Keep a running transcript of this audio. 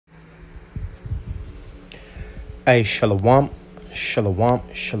Hey, Shalom, Shalom,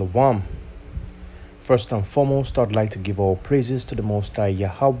 Shalom. First and foremost, I'd like to give all praises to the Most High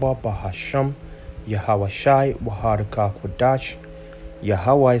Yahweh, Bahasham, Yahweh Shai, Wahadaka Kwadash.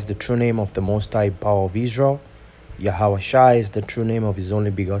 Yahweh is the true name of the Most High Power of Israel. Yahweh Shai is the true name of His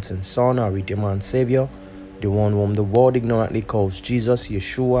only begotten Son, our Redeemer and Savior, the one whom the world ignorantly calls Jesus,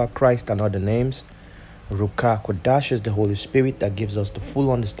 Yeshua, Christ, and other names. Ruka Kwadash is the Holy Spirit that gives us the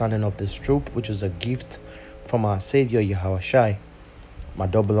full understanding of this truth, which is a gift from our Savior Yahweh Shai. My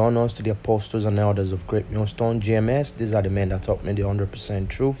double honors to the apostles and elders of Great Millstone GMS. These are the men that taught me the 100%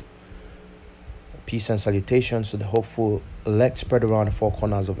 truth. Peace and salutations to the hopeful elect spread around the four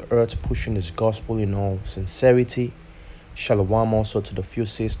corners of the earth, pushing His gospel in all sincerity. Shalom also to the few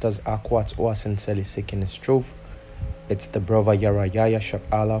sisters, Aquats, who are sincerely seeking His truth. It's the brother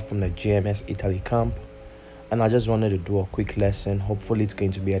YASHARAHLA from the GMS Italy camp. And I just wanted to do a quick lesson. Hopefully it's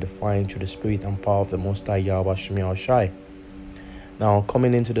going to be edifying through the spirit and power of the Most High Yahweh Shai. Now,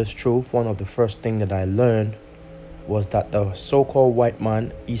 coming into this truth, one of the first things that I learned was that the so-called white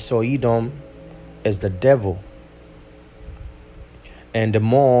man, EDOM, is the devil. And the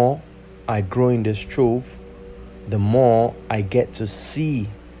more I grow in this truth, the more I get to see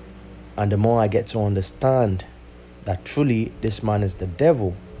and the more I get to understand that truly this man is the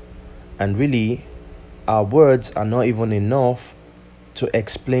devil. And really, our words are not even enough to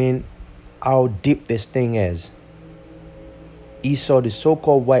explain how deep this thing is. Esau, the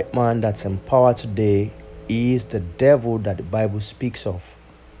so-called white man that's in power today, is the devil that the Bible speaks of.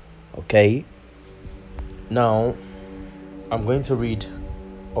 Okay? Now, I'm going to read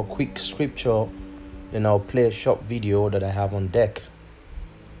a quick scripture, then I'll play a short video that I have on deck.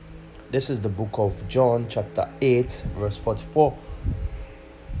 This is the book of John, chapter 8, verse 44.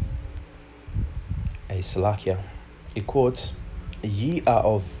 It quotes, "Ye are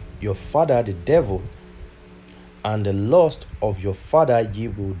of your father the devil, and the lust of your father ye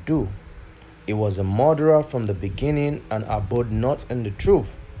will do. He was a murderer from the beginning, and abode not in the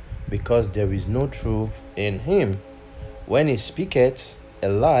truth, because there is no truth in him. When he speaketh a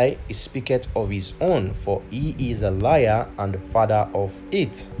lie, he speaketh of his own, for he is a liar and the father of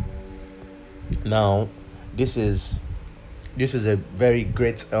it." Now, this is a very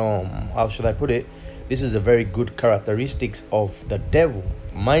great how should I put it? This is a very good characteristics of the devil.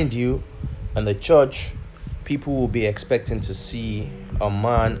 Mind you, in the church, people will be expecting to see a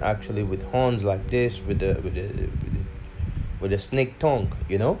man actually with horns like this, with a snake tongue,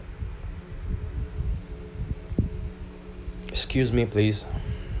 you know. Excuse me, please.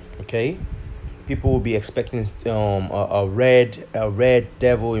 Okay, people will be expecting a red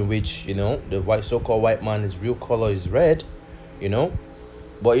devil, in which, you know, the so-called white man, his real color is red, you know.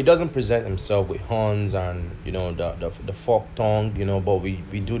 But he doesn't present himself with horns and, you know, the forked tongue, you know. But we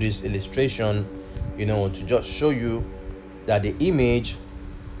do this illustration, you know, to just show you that the image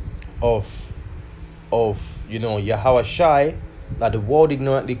of you know, Yahweh Shai, that the world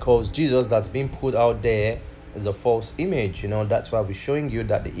ignorantly calls Jesus, that's being put out there, is a false image. You know, that's why we're showing you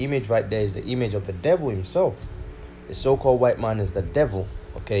that the image right there is the image of the devil himself. The so-called white man is the devil.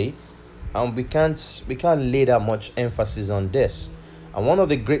 Okay, and we can't lay that much emphasis on this. And one of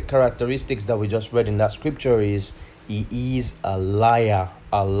the great characteristics that we just read in that scripture is he is a liar,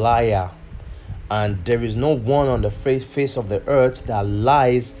 and there is no one on the face of the earth that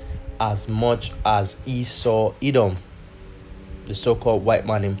lies as much as Edom, the so-called white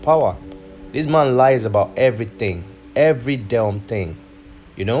man in power. This man lies about everything, every damn thing.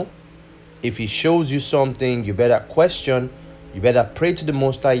 You know, if he shows you something, you better question, you better pray to the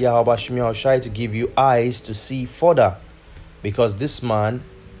Most High Yahweh Shai to give you eyes to see further. Because this man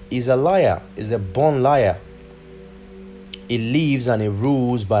is a liar, is a born liar. He lives and he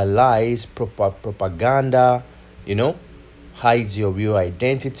rules by lies, propaganda, you know, hides your real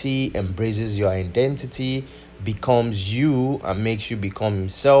identity, embraces your identity, becomes you and makes you become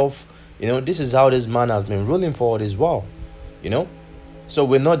himself. You know, this is how this man has been ruling for all this while, you know. So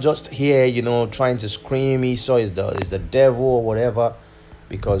we're not just here, you know, trying to scream Esau is the devil or whatever,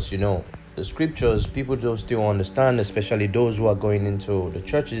 because, you know, the scriptures, people don't still understand, especially those who are going into the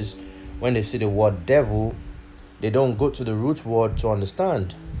churches. When they see the word devil, they don't go to the root word to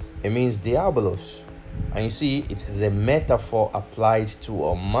understand. It means diabolos. And you see, it is a metaphor applied to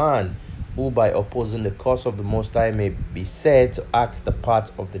a man who, by opposing the cause of the Most High, may be said to act the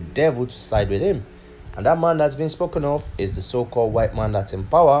part of the devil to side with him. And that man that's been spoken of is the so-called white man that's in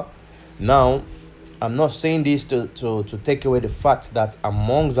power. Now, I'm not saying this to take away the fact that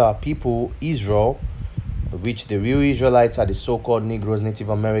amongst our people, Israel, which the real Israelites are the so-called Negroes, Native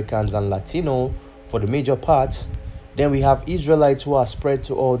Americans, and Latino for the major parts, then we have Israelites who are spread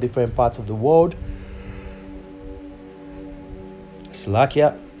to all different parts of the world.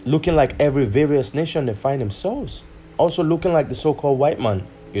 Slovakia, looking like every various nation they find themselves. Also looking like the so-called white man,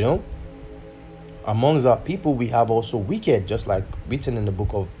 you know. Amongst our people, we have also wicked, just like written in the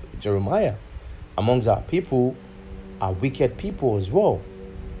book of Jeremiah. Amongst our people are wicked people as well,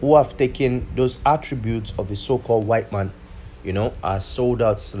 who have taken those attributes of the so-called white man, you know, as sold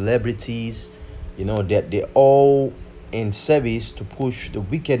out celebrities, you know, that they're all in service to push the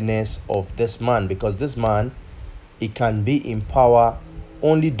wickedness of this man, because this man, he can be in power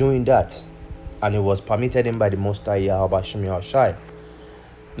only doing that, and it was permitted him by the Most High Yahweh.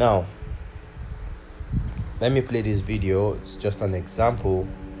 Now, let me play this video. It's just an example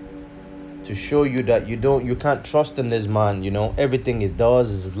to show you that you can't trust in this man. You know, everything he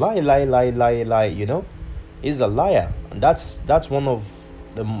does is lie, you know. He's a liar, and that's one of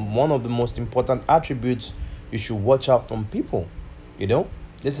the most important attributes you should watch out from people. You know,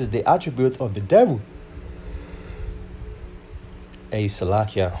 this is the attribute of the devil. Hey,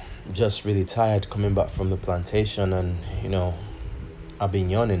 Salakia, just really tired coming back from the plantation, and you know, I've been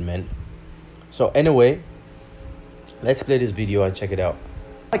yawning, man. So anyway, let's play this video and check it out.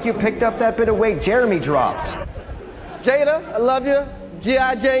 Like you picked up that bit of weight Jeremy dropped. Jada, I love you.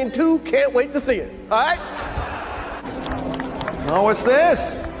 G.I. Jane 2, can't wait to see it. All right? Oh, what's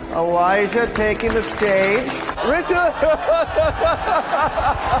this? Elijah taking the stage. Richard!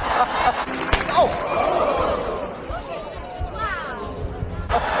 Oh!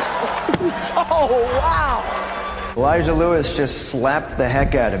 Oh, wow! Elijah Lewis just slapped the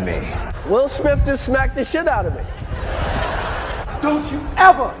heck out of me. Will Smith just smacked the shit out of me. Don't you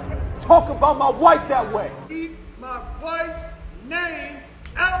ever talk about my wife that way. Keep my wife's name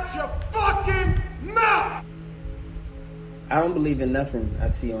out your fucking mouth. I don't believe in nothing I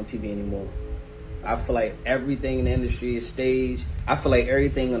see on TV anymore. I feel like everything in the industry is staged. I feel like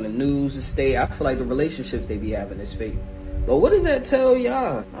everything on the news is staged. I feel like the relationships they be having is fake. But what does that tell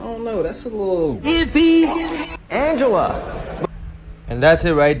y'all? I don't know. That's a little iffy. Angela! And that's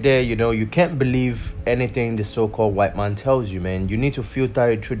it right there. You know, you can't believe anything the so-called white man tells you, man. You need to filter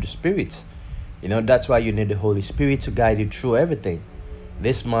it through the Spirit. You know, that's why you need the Holy Spirit to guide you through everything.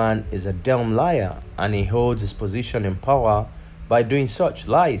 This man is a damn liar, and he holds his position in power by doing such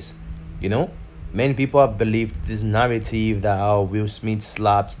lies. You know, many people have believed this narrative that Will Smith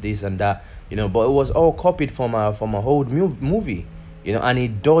slapped this and that, you know, but it was all copied from a old movie, you know, and he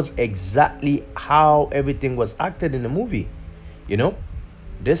does exactly how everything was acted in the movie. You know,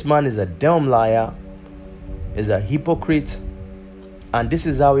 this man is a damn liar, is a hypocrite, and this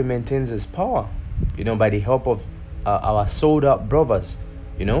is how he maintains his power, you know, by the help of our sold out brothers,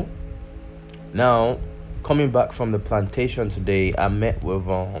 you know. Now, coming back from the plantation today, I met with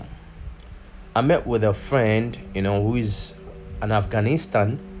a friend, you know, who is in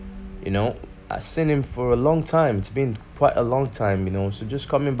Afghanistan. You know, I've seen him for a long time. It's been quite a long time, you know. So just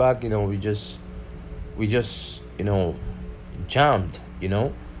coming back, you know, we just you know, jammed, you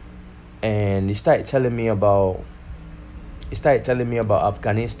know. And he started telling me about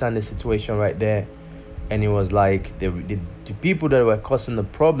Afghanistan, the situation right there. And it was like the people that were causing the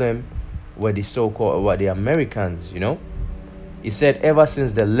problem were the so-called the Americans, you know. He said ever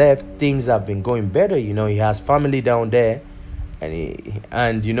since they left, things have been going better. You know, he has family down there,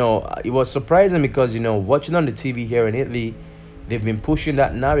 and you know, it was surprising because, you know, watching on the TV here in Italy, they've been pushing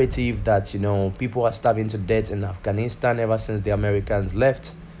that narrative that, you know, people are starving to death in Afghanistan ever since the Americans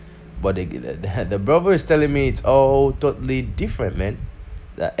left. But the brother is telling me it's all totally different, man.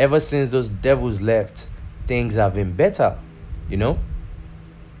 That ever since those devils left, things have been better, you know.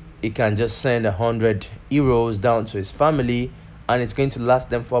 He can just send 100 euros down to his family, and it's going to last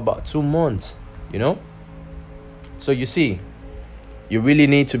them for about 2 months, you know. So you see, you really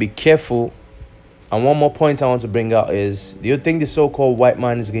need to be careful. And one more point I want to bring out is, do you think the so-called white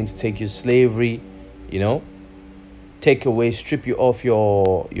man is going to take you slavery, you know, take away, strip you off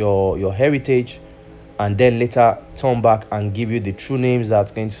your heritage, and then later turn back and give you the true names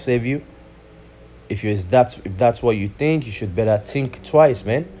that's going to save you? If that's what you think, you should better think twice,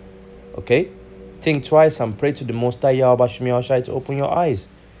 man. Okay, think twice and pray to the Most High Yahweh to open your eyes.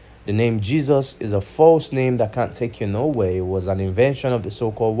 The name Jesus is a false name that can't take you nowhere. It was an invention of the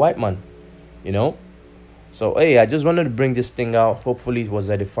so-called white man, you know. So hey, I just wanted to bring this thing out. Hopefully it was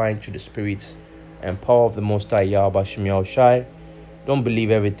edifying through the Spirit and power of the Most High Yahweh. Don't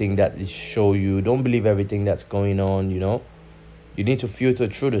believe everything that they show you. Don't believe everything that's going on, you know. You need to filter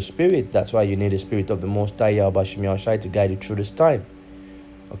through the Spirit. That's why you need the Spirit of the Most High Yahweh to guide you through this time.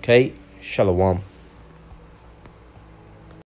 Okay, Shalom.